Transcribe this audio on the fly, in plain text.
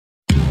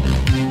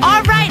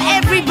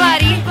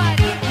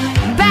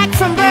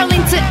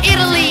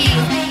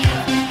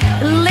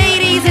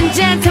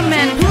and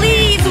gentlemen,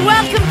 please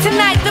welcome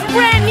tonight the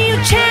brand new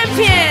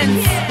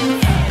champions,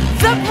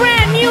 the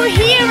brand new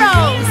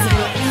heroes.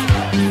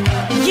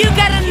 You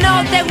gotta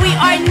know that we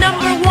are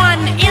 #1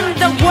 in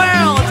the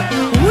world.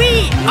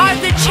 We are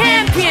the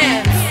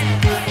champions.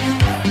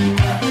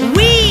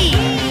 We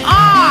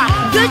are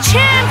the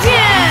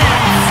champions.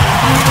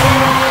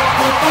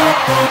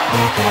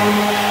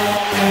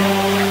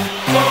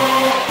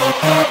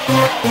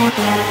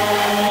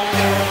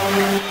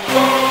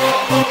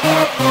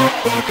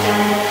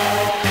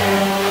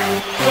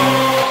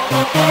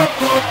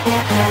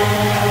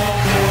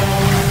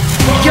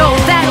 Yo,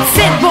 that's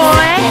it,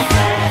 boy.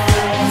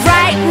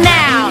 Right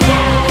now,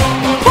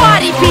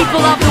 party people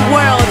of the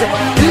world,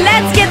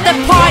 let's get the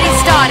party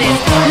started.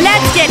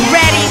 Let's get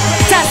ready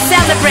to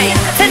celebrate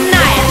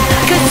tonight,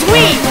 'cause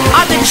we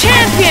are the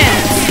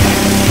champions.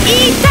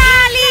 Italia!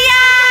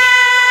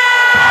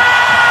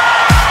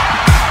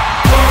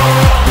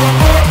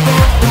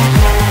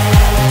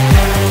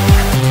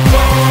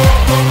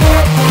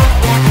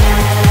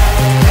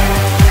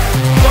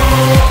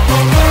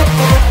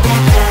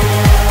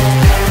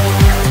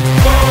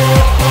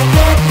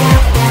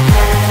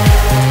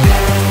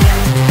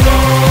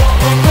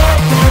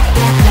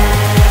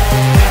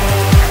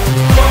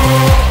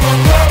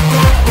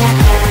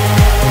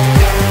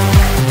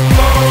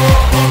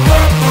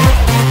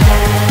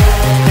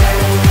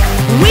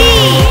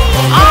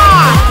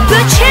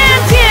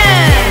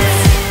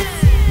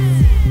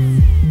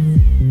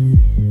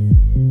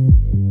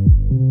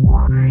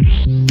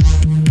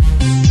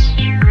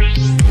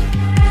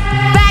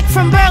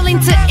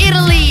 To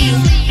Italy.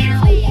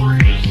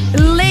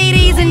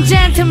 Ladies and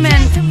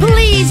gentlemen,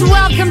 please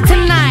welcome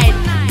tonight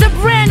the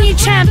brand new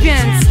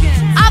champions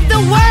of the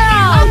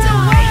world.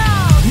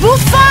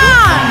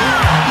 Buffon,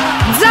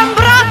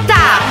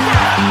 Zambrotta,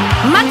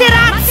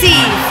 Materazzi,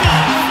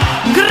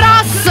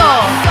 Grosso,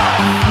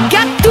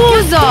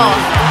 Gattuso,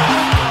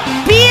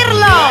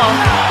 Pirlo,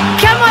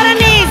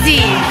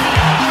 Camoranesi,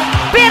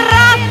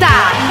 Perrotta,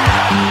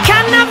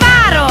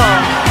 Cannavaro,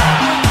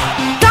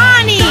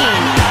 Toni,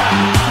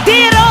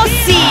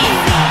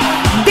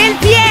 Del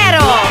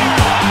Piero,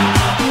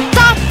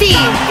 Totti,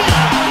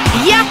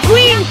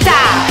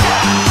 Iaquinta,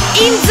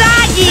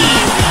 Inzaghi,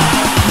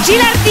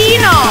 Gilardino.